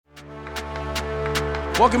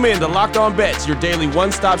Welcome in to Locked On Bets, your daily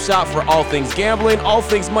one-stop shop for all things gambling, all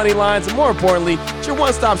things money lines, and more importantly, it's your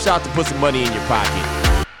one-stop shop to put some money in your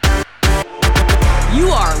pocket. You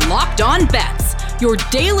are Locked On Bets, your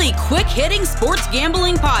daily quick-hitting sports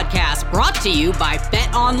gambling podcast brought to you by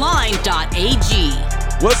BetOnline.ag.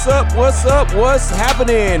 What's up? What's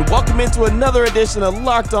happening? Welcome into another edition of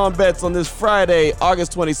Locked On Bets on this Friday,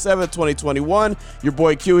 August 27th, 2021. Your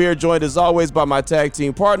boy Q here, joined as always by my tag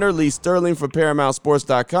team partner, Lee Sterling from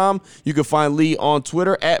ParamountSports.com. You can find Lee on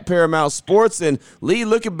Twitter at Paramount Sports. And Lee,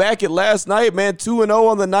 looking back at last night, man, 2-0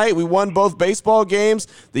 on the night. We won both baseball games.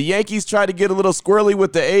 The Yankees tried to get a little squirrely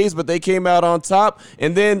with the A's, but they came out on top.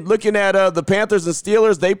 And then looking at the Panthers and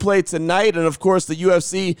Steelers, they play tonight. And, of course, the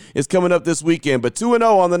UFC is coming up this weekend. But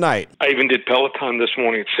 2-0 on the night. I even did Peloton this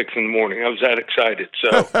morning at 6 in the morning. I was that excited.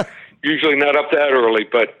 So usually not up that early,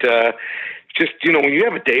 but just, when you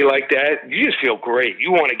have a day like that, you just feel great.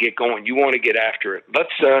 You want to get going. You want to get after it.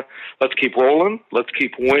 Let's keep rolling. Let's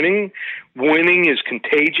keep winning. Winning is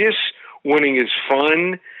contagious. Winning is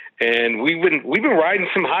fun. And we've been riding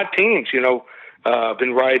some hot teams,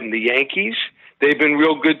 been riding the Yankees. They've been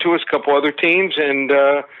real good to us, a couple other teams, and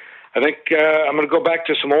I think I'm going to go back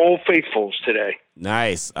to some old faithfuls today.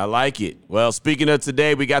 Nice. I like it. Well, speaking of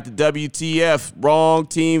today, we got the WTF, wrong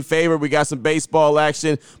team favorite. We got some baseball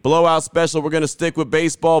action, blowout special. We're going to stick with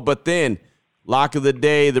baseball, but then lock of the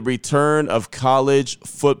day, the return of college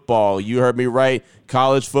football. You heard me right.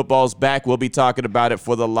 College football's back. We'll be talking about it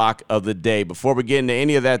for the lock of the day. Before we get into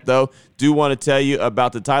any of that, though, do want to tell you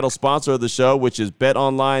about the title sponsor of the show, which is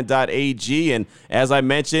BetOnline.ag. And as I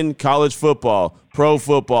mentioned, college football, pro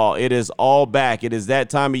football, it is all back. It is that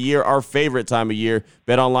time of year, our favorite time of year.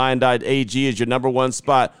 BetOnline.ag is your number one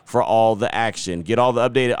spot for all the action. Get all the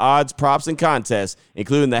updated odds, props, and contests,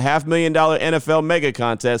 including the $500,000 NFL Mega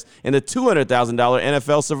Contest and the $200,000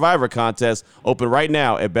 NFL Survivor Contest, open right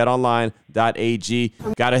now at BetOnline.ag.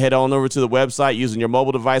 Got to head on over to the website using your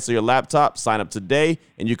mobile device or your laptop. Sign up today,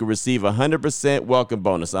 and you can receive a 100% welcome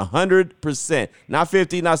bonus. 100%. Not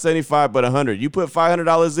 50, not 75, but 100. You put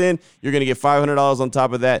 $500 in, you're going to get $500 on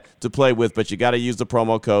top of that to play with, but you got to use the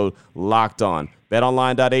promo code LOCKEDON.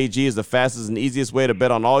 BetOnline.ag is the fastest and easiest way to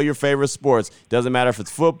bet on all your favorite sports. Doesn't matter if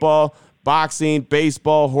it's football, boxing,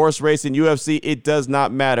 baseball, horse racing, UFC, it does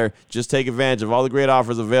not matter. Just take advantage of all the great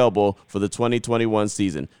offers available for the 2021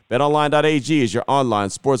 season. BetOnline.ag is your online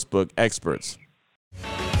sportsbook experts.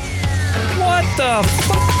 What the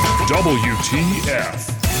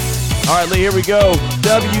WTF? All right, Lee, here we go.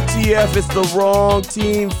 WTF, it's the wrong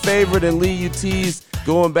team favorite, and Lee, you teased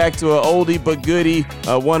going back to an oldie but goodie,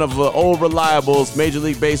 one of the old reliables, Major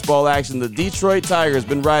League Baseball action. The Detroit Tigers,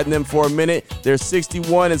 been riding them for a minute. They're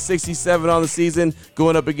 61 and 67 on the season,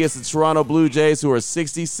 going up against the Toronto Blue Jays, who are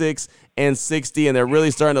 66 and 60, and they're really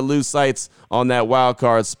starting to lose sights on that wild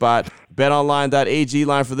card spot. BetOnline.ag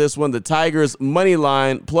line for this one. The Tigers money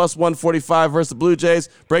line plus 145 versus the Blue Jays.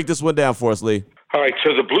 Break this one down for us, Lee. All right,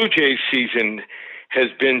 so the Blue Jays season has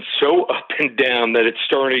been so up and down that it's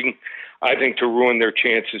starting, I think, to ruin their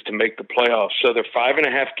chances to make the playoffs. So they're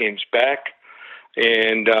 5.5 games back.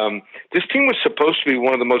 And this team was supposed to be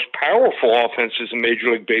one of the most powerful offenses in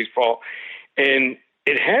Major League Baseball. And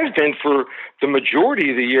it has been for the majority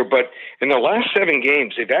of the year. But in the last 7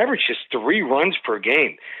 games, they've averaged just 3 runs per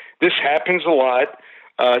game. This happens a lot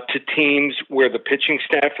to teams where the pitching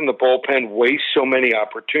staff and the bullpen waste so many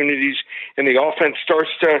opportunities. And the offense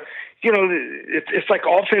starts to, it's like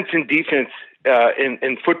offense and defense.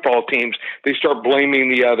 In football teams, they start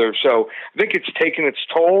blaming the other. So I think it's taken its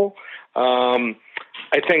toll.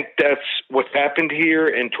 I think that's what's happened here.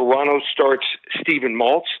 And Toronto starts Stephen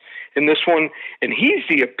Maltz in this one, and he's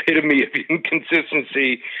the epitome of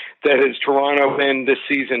inconsistency that is Toronto in this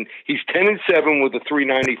season. He's 10-7 with a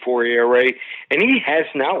 3.94 ERA, and he has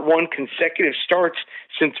not won consecutive starts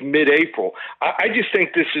since mid-April. I just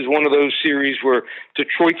think this is one of those series where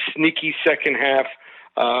Detroit's sneaky second half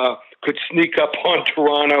could sneak up on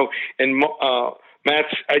Toronto, and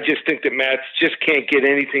I just think that Mats just can't get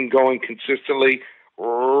anything going consistently.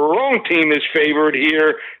 Wrong team is favored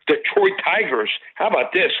here. Detroit Tigers. How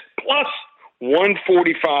about this? Plus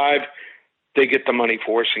 145. They get the money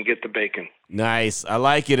for us and get the bacon. Nice. I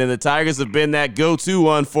like it. And the Tigers have been that go-to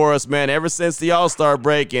one for us, man, ever since the All-Star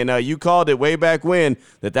break. And you called it way back when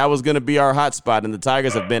that was going to be our hot spot. And the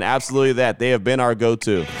Tigers have been absolutely that. They have been our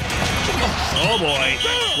go-to. Oh,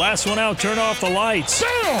 boy. Last one out. Turn off the lights.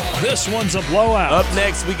 This one's a blowout. Up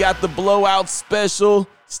next, we got the blowout special.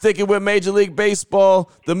 Sticking with Major League Baseball,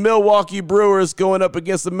 the Milwaukee Brewers going up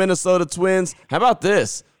against the Minnesota Twins. How about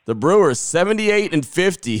this? The Brewers 78 and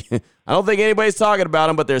 50 I don't think anybody's talking about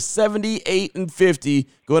them, but they're 78-50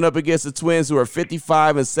 going up against the Twins, who are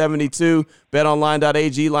 55-72.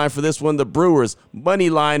 BetOnline.ag line for this one, the Brewers money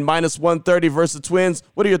line -130 versus the Twins.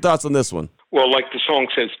 What are your thoughts on this one? Well, like the song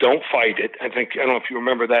says, don't fight it. I don't know if you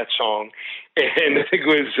remember that song. And I think it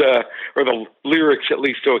was, or the lyrics at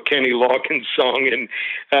least, to a Kenny Loggins song. And,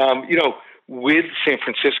 with San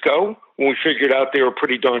Francisco, when we figured out they were a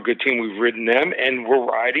pretty darn good team, we've ridden them, and we're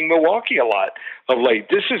riding Milwaukee a lot of late.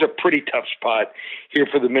 This is a pretty tough spot here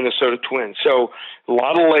for the Minnesota Twins. So a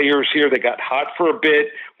lot of layers here. They got hot for a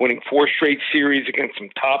bit, winning 4 straight series against some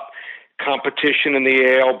top competition in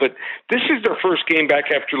the AL. But this is their first game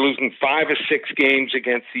back after losing 5 of 6 games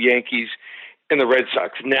against the Yankees and the Red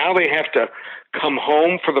Sox. Now they have to come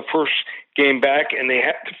home for the first game back, and they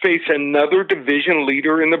have to face another division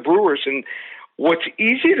leader in the Brewers. And what's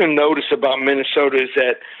easy to notice about Minnesota is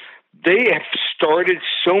that they have started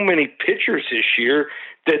so many pitchers this year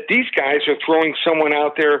that these guys are throwing someone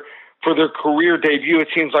out there for their career debut, it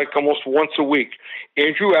seems like almost once a week.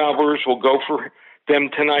 Andrew Albers will go for them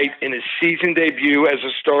tonight in his season debut as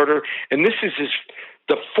a starter, and this is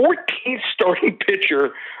the 14th starting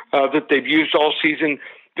pitcher that they've used all season.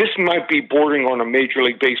 This might be bordering on a Major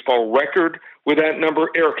League Baseball record with that number.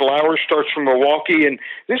 Eric Lauer starts from Milwaukee, and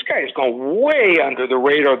this guy has gone way under the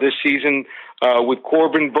radar this season with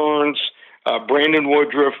Corbin Burns, Brandon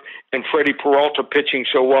Woodruff, and Freddie Peralta pitching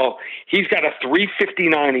so well. He's got a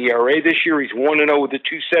 3.59 ERA this year. He's 1-0 with a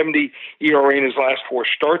 2.70 ERA in his last 4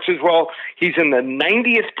 starts as well. He's in the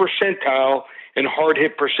 90th percentile in hard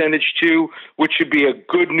hit percentage too, which should be a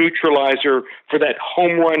good neutralizer for that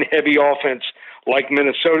home run heavy offense like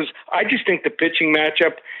Minnesota's. I just think the pitching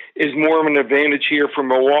matchup is more of an advantage here for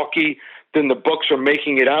Milwaukee than the books are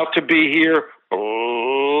making it out to be here.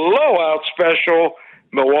 Blowout special,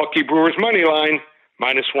 Milwaukee Brewers money line,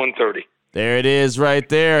 -130. There it is right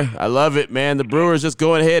there. I love it, man. The Brewers just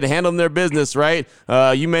going ahead and handling their business, right?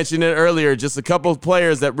 You mentioned it earlier, just a couple of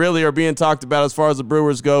players that really are being talked about as far as the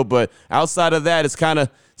Brewers go, but outside of that, it's kind of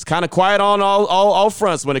quiet on all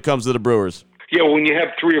fronts when it comes to the Brewers. Yeah, when you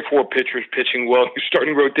have 3 or 4 pitchers pitching well, your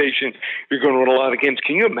starting rotation, you're going to win a lot of games.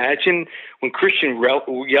 Can you imagine when Christian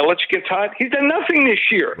Yelich gets hot? He's done nothing this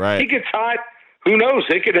year. Right. He gets hot. Who knows?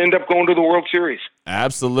 They could end up going to the World Series.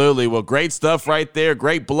 Absolutely. Well, great stuff right there.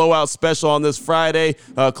 Great blowout special on this Friday,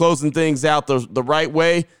 closing things out the right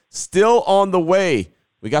way. Still on the way.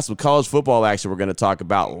 We got some college football action we're going to talk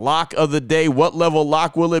about. Lock of the day. What level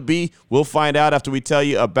lock will it be? We'll find out after we tell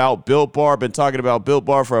you about Built Bar. Been talking about Built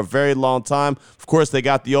Bar for a very long time. Of course, they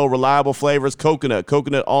got the old reliable flavors: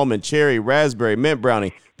 coconut almond, cherry, raspberry, mint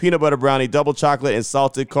brownie, peanut butter brownie, double chocolate, and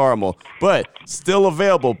salted caramel. But still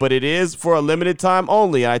available, but it is for a limited time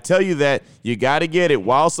only. And I tell you that you got to get it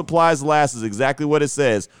while supplies last is exactly what it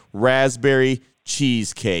says. Raspberry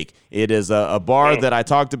cheesecake. It is a bar that I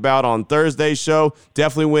talked about on Thursday's show.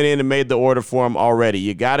 Definitely went in and made the order for them already.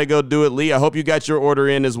 You got to go do it, Lee. I hope you got your order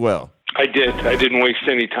in as well. I did. I didn't waste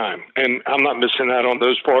any time. And I'm not missing out on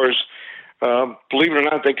those bars. Believe it or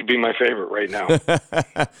not, they could be my favorite right now.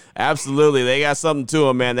 Absolutely. They got something to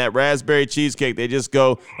them, man. That raspberry cheesecake, they just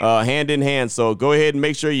go hand in hand. So go ahead and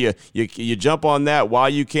make sure you jump on that while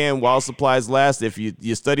you can, while supplies last. If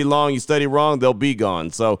you study long, you study wrong, they'll be gone.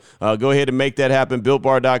 So go ahead and make that happen,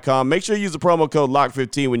 BuiltBar.com. Make sure you use the promo code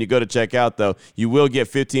LOCK15 when you go to check out, though. You will get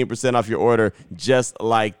 15% off your order just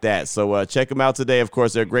like that. So check them out today. Of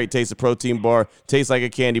course, they're a great taste of protein bar. Tastes like a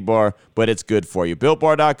candy bar, but it's good for you.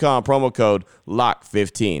 BuiltBar.com, promo code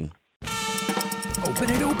LOCK15. Open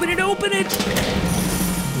it.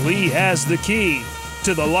 Lee has the key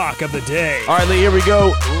to the lock of the day. All right, Lee, here we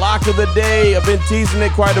go. Lock of the day. I've been teasing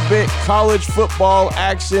it quite a bit. College football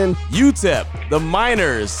action. UTEP, the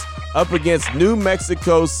Miners, up against New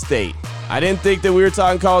Mexico State. I didn't think that we were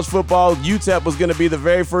talking college football. UTEP was going to be the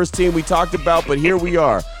very first team we talked about, but here we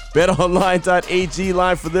are. BetOnline.ag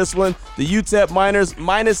line for this one. The UTEP Miners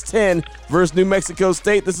 -10 versus New Mexico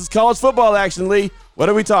State. This is college football action, Lee. What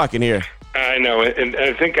are we talking here? I know, and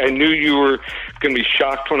I think I knew you were going to be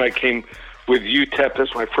shocked when I came with UTEP.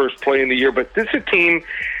 That's my first play in the year. But this is a team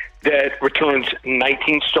that returns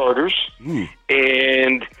 19 starters,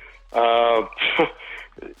 and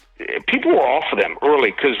people were off of them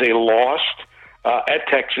early because they lost at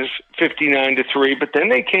Texas 59-3. But then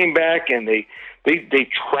they came back and they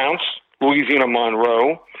trounced Louisiana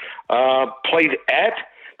Monroe, played at.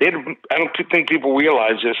 I don't think people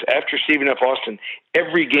realize this. After Stephen F. Austin,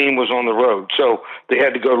 every game was on the road. So they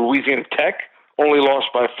had to go to Louisiana Tech, only lost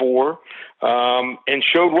by 4, and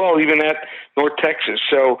showed well even at North Texas.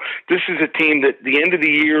 So this is a team that the end of the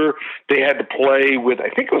year they had to play with, I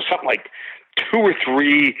think it was something like 2 or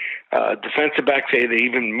 3 defensive backs. They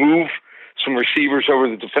even move some receivers over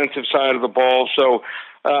the defensive side of the ball. So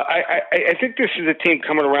I think this is a team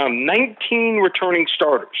coming around 19 returning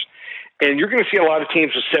starters. And you're going to see a lot of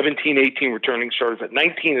teams with 17, 18 returning starters. But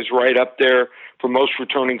 19 is right up there for most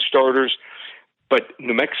returning starters. But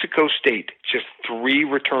New Mexico State, just 3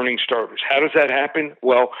 returning starters. How does that happen?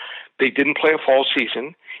 Well, they didn't play a fall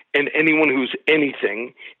season. And anyone who's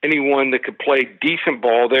anything, anyone that could play decent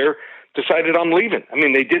ball there, decided I'm leaving. I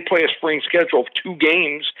mean, they did play a spring schedule of 2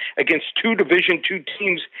 games against 2 Division II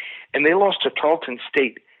teams, and they lost to Tarleton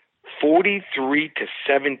State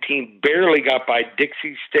 43-17. Barely got by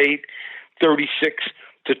Dixie State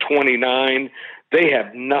 36-29. They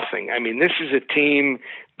have nothing. I mean, this is a team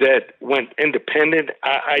that went independent.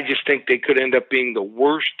 I just think they could end up being the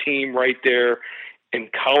worst team right there in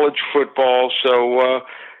college football. So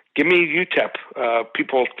give me UTEP.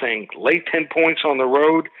 People think lay 10 points on the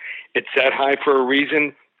road. It's that high for a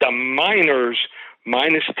reason. The Miners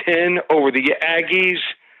 -10 over the Aggies.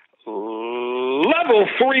 Level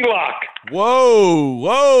 3 lock.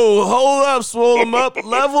 Whoa, hold up, swole them up.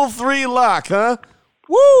 Level 3 lock, huh?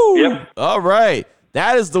 Woo! Yep. All right.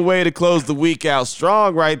 That is the way to close the week out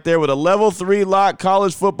strong right there with a level 3 lock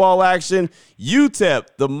college football action. UTEP,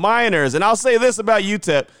 the Miners. And I'll say this about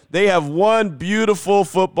UTEP. They have one beautiful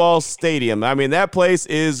football stadium. I mean, that place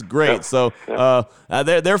is great. So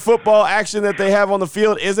their football action that they have on the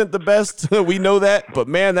field isn't the best. We know that. But,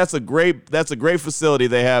 man, that's a great facility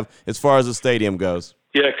they have as far as the stadium goes.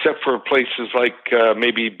 Yeah, except for places like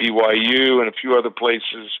maybe BYU and a few other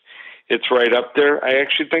places. It's right up there. I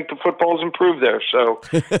actually think the football's improved there. So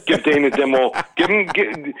give Dana Dimel, give him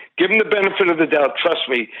the benefit of the doubt. Trust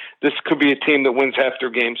me, this could be a team that wins half their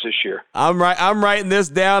games this year. I'm writing this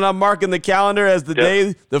down. I'm marking the calendar as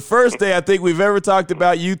the first day I think we've ever talked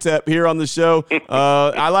about UTEP here on the show.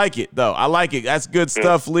 I like it, though. I like it. That's good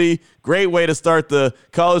stuff, Lee. Great way to start the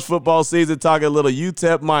college football season, talking a little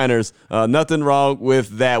UTEP Miners. Nothing wrong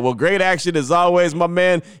with that. Well, great action as always, my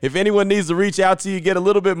man. If anyone needs to reach out to you, get a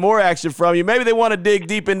little bit more action from you, maybe they want to dig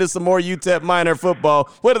deep into some more UTEP Miner football,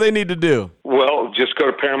 what do they need to do? Well, just go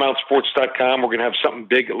to ParamountSports.com. We're going to have something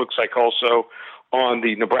big, it looks like, also on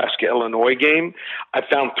the Nebraska-Illinois game. I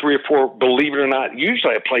found 3 or 4, believe it or not.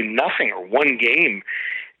 Usually I play nothing or one game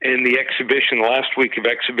in the exhibition, the last week of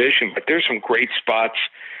exhibition, but there's some great spots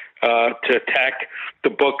to attack the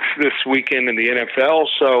books this weekend in the NFL.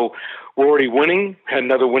 So we're already winning. Had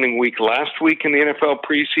another winning week last week in the NFL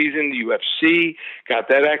preseason. The UFC got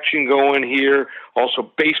that action going here. Also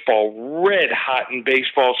baseball, red hot in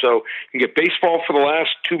baseball. So you can get baseball for the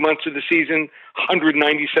last 2 months of the season,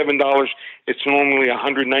 $197. It's normally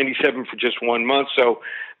 $197 for just 1 month. So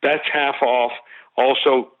that's half off.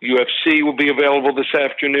 Also, UFC will be available this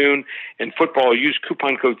afternoon. And football, use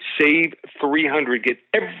coupon code SAVE300. Get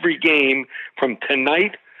every game from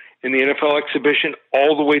tonight in the NFL exhibition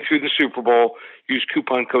all the way through the Super Bowl. Use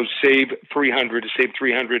coupon code SAVE300 to save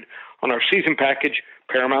 $300 on our season package,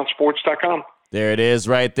 ParamountSports.com. There it is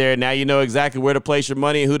right there. Now you know exactly where to place your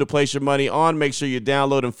money and who to place your money on. Make sure you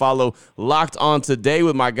download and follow Locked On Today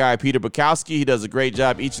with my guy, Peter Bukowski. He does a great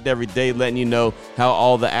job each and every day letting you know how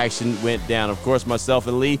all the action went down. Of course, myself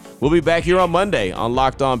and Lee will be back here on Monday on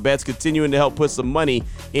Locked On Bets, continuing to help put some money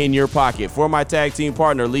in your pocket. For my tag team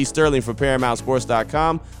partner, Lee Sterling from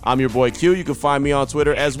ParamountSports.com, I'm your boy Q. You can find me on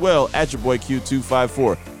Twitter as well at your boy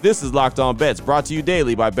Q254. This is Locked On Bets, brought to you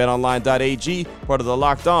daily by BetOnline.ag, part of the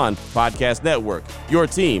Locked On Podcast Network. Your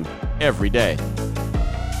team every day.